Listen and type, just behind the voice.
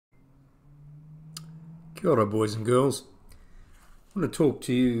Kia ora, boys and girls. I want to talk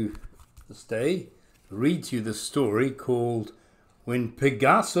to you this day, read to you the story called When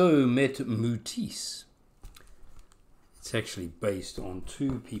Pigasso Met Mootisse. It's actually based on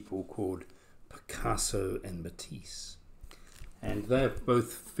two people called Picasso and Matisse. And they're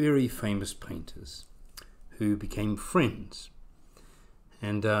both very famous painters who became friends.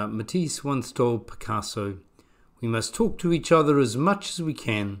 And Matisse once told Picasso, "We must talk to each other as much as we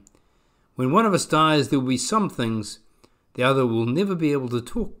can. When one of us dies, there will be some things the other will never be able to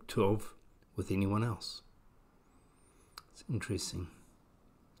talk of with anyone else." It's interesting.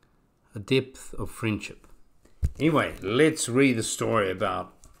 A depth of friendship. Anyway, let's read the story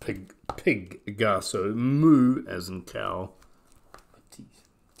about Pigasso, moo as in cow,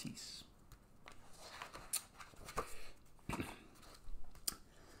 Matisse.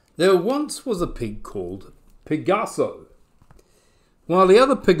 There once was a pig called Pigasso. While the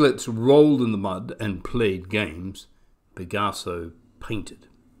other piglets rolled in the mud and played games, Pigasso painted.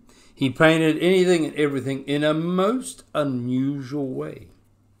 He painted anything and everything in a most unusual way.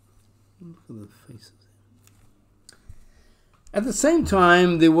 Look at the faces. At the same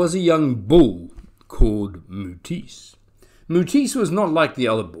time, there was a young bull called Mootisse. Mootisse was not like the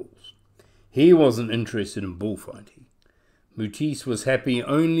other bulls. He wasn't interested in bullfighting. Mootisse was happy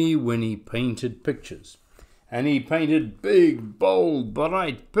only when he painted pictures. And he painted big, bold,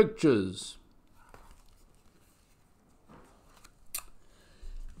 bright pictures.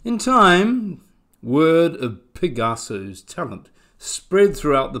 In time, word of Pigasso's talent spread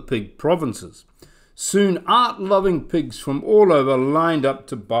throughout the pig provinces. Soon, art-loving pigs from all over lined up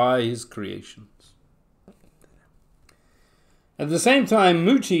to buy his creations. At the same time,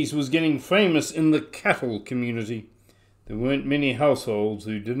 Mootisse was getting famous in the cattle community. There weren't many households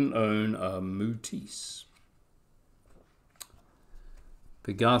who didn't own a Mootisse.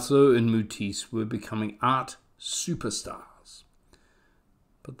 Pigasso and Mootisse were becoming art superstars.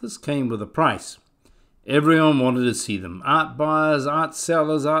 But this came with a price. Everyone wanted to see them. Art buyers, art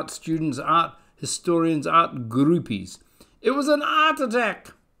sellers, art students, art historians, art groupies. It was an art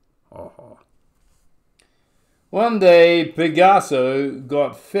attack. Oh. One day, Pigasso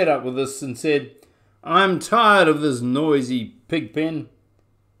got fed up with this and said, "I'm tired of this noisy pig pen."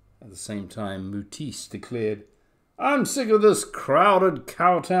 At the same time, Mootisse declared, "I'm sick of this crowded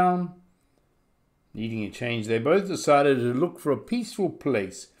cow town." Needing a change, they both decided to look for a peaceful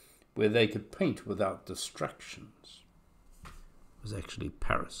place where they could paint without distractions. It was actually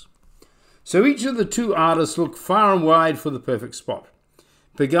Paris. So each of the two artists looked far and wide for the perfect spot.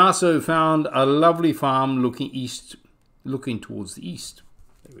 Pigasso found a lovely farm looking towards the east.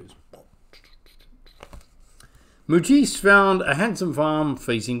 There it is. Mootisse found a handsome farm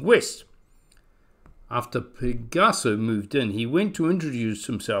facing west. After Pigasso moved in, he went to introduce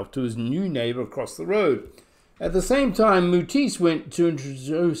himself to his new neighbor across the road. At the same time, Mootisse went to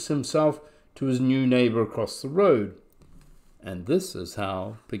introduce himself to his new neighbor across the road. And this is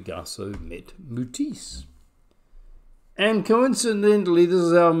how Pigasso met Mootisse. And coincidentally, this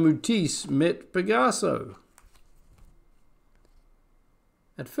is how Mootisse met Pigasso.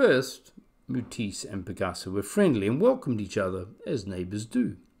 At first, Mootisse and Pigasso were friendly and welcomed each other, as neighbors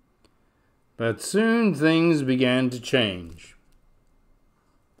do. But soon things began to change.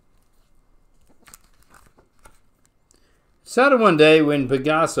 It started one day when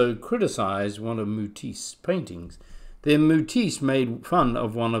Pigasso criticized one of Mootisse's paintings. Then Mootisse made fun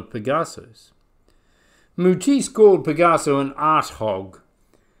of one of Pigasso's. Mootisse called Pigasso an art hog,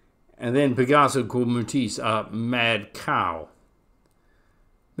 and then Pigasso called Mootisse a mad cow.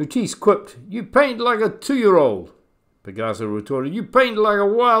 Mootisse quipped, "You paint like a 2-year-old. Pigasso retorted, "You paint like a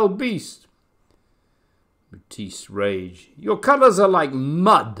wild beast." Mootisse raged, "Your colours are like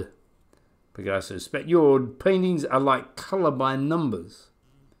mud." Pigasso spat, "Your paintings are like colour by numbers."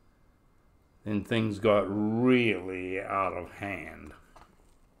 Then things got really out of hand.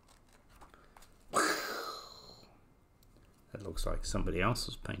 That looks like somebody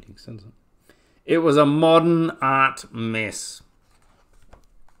else's paintings, doesn't it? It was a modern art mess.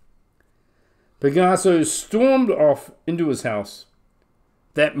 Pigasso stormed off into his house.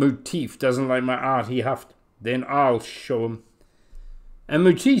 "That motif doesn't like my art," he huffed. "Then I'll show him." And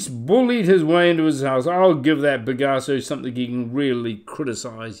Mootisse bullied his way into his house. "I'll give that Pigasso something he can really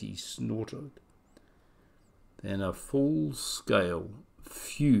criticize," he snorted. Then a full-scale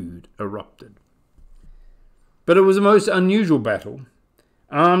feud erupted. But it was a most unusual battle.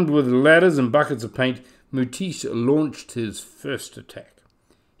 Armed with ladders and buckets of paint, Mootisse launched his first attack.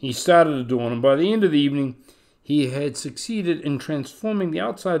 He started at dawn, and by the end of the evening, he had succeeded in transforming the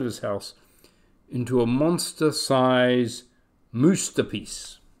outside of his house into a monster-sized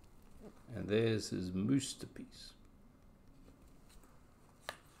Mootisse. And there's his masterpiece.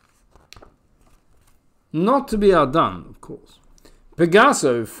 Not to be outdone, of course,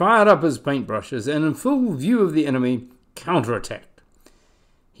 Pigasso fired up his paintbrushes and in full view of the enemy counterattacked.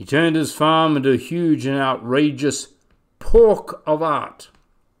 He turned his farm into a huge and outrageous pork of art.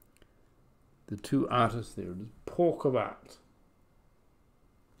 The two artists there, it is pork of art.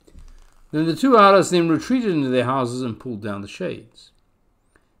 Then the two artists then retreated into their houses and pulled down the shades.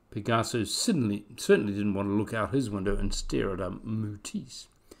 Picasso certainly didn't want to look out his window and stare at Mootisse.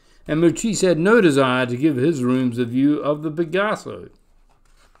 And Mootisse had no desire to give his rooms a view of the Pigasso.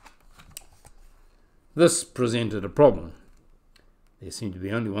 This presented a problem. There seemed to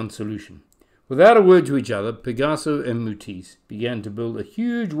be only one solution. Without a word to each other, Picasso and Mootisse began to build a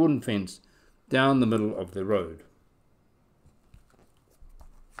huge wooden fence down the middle of the road.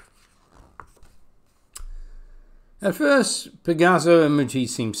 At first, Picasso and Mootisse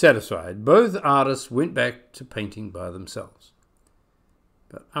seemed satisfied. Both artists went back to painting by themselves.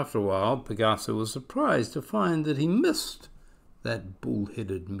 But after a while, Picasso was surprised to find that he missed that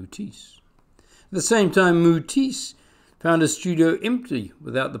bull-headed Mootisse. At the same time, Mootisse found his studio empty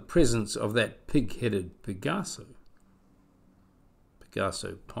without the presence of that pig-headed Picasso.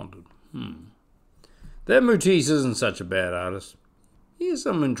 Picasso pondered, that Mootisse isn't such a bad artist. He has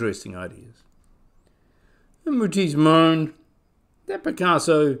some interesting ideas. And Mootisse moaned, that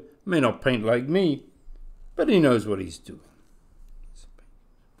Picasso may not paint like me, but he knows what he's doing.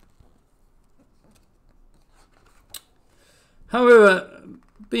 However,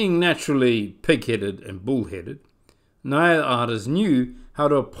 being naturally pig-headed and bull-headed, neither artist knew how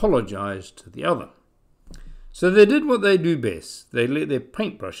to apologize to the other. So they did what they do best. They let their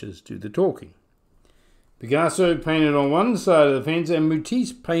paintbrushes do the talking. Picasso painted on one side of the fence and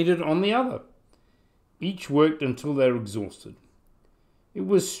Mootisse painted on the other. Each worked until they were exhausted. It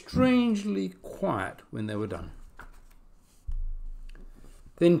was strangely quiet when they were done.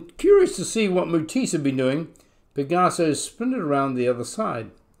 Then, curious to see what Mootisse had been doing, Picasso sprinted around the other side.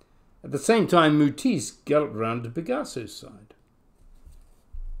 At the same time, Mootisse galloped round to Picasso's side.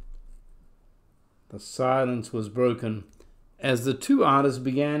 The silence was broken as the two artists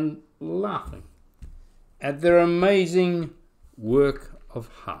began laughing at their amazing work of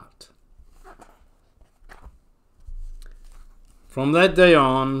art. From that day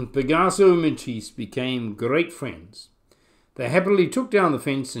on, Picasso and Mootisse became great friends. They happily took down the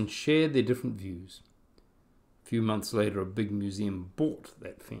fence and shared their different views. A few months later, a big museum bought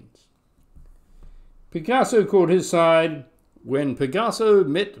that fence. Picasso caught his side when Picasso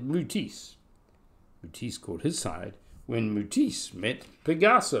met Mootisse. Mootisse caught his side when Mootisse met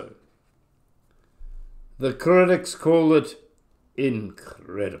Picasso. The critics call it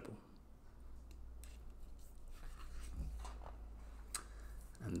incredible.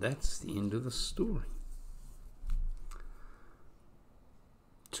 And that's the end of the story.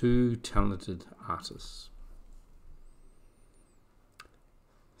 Two talented artists.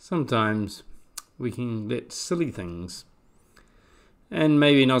 Sometimes we can let silly things, and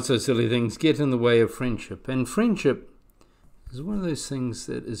maybe not so silly things, get in the way of friendship. And friendship is one of those things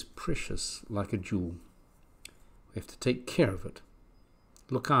that is precious like a jewel. We have to take care of it,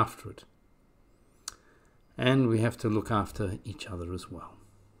 look after it. And we have to look after each other as well.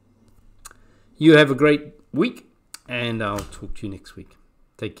 You have a great week, and I'll talk to you next week.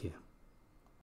 Take care.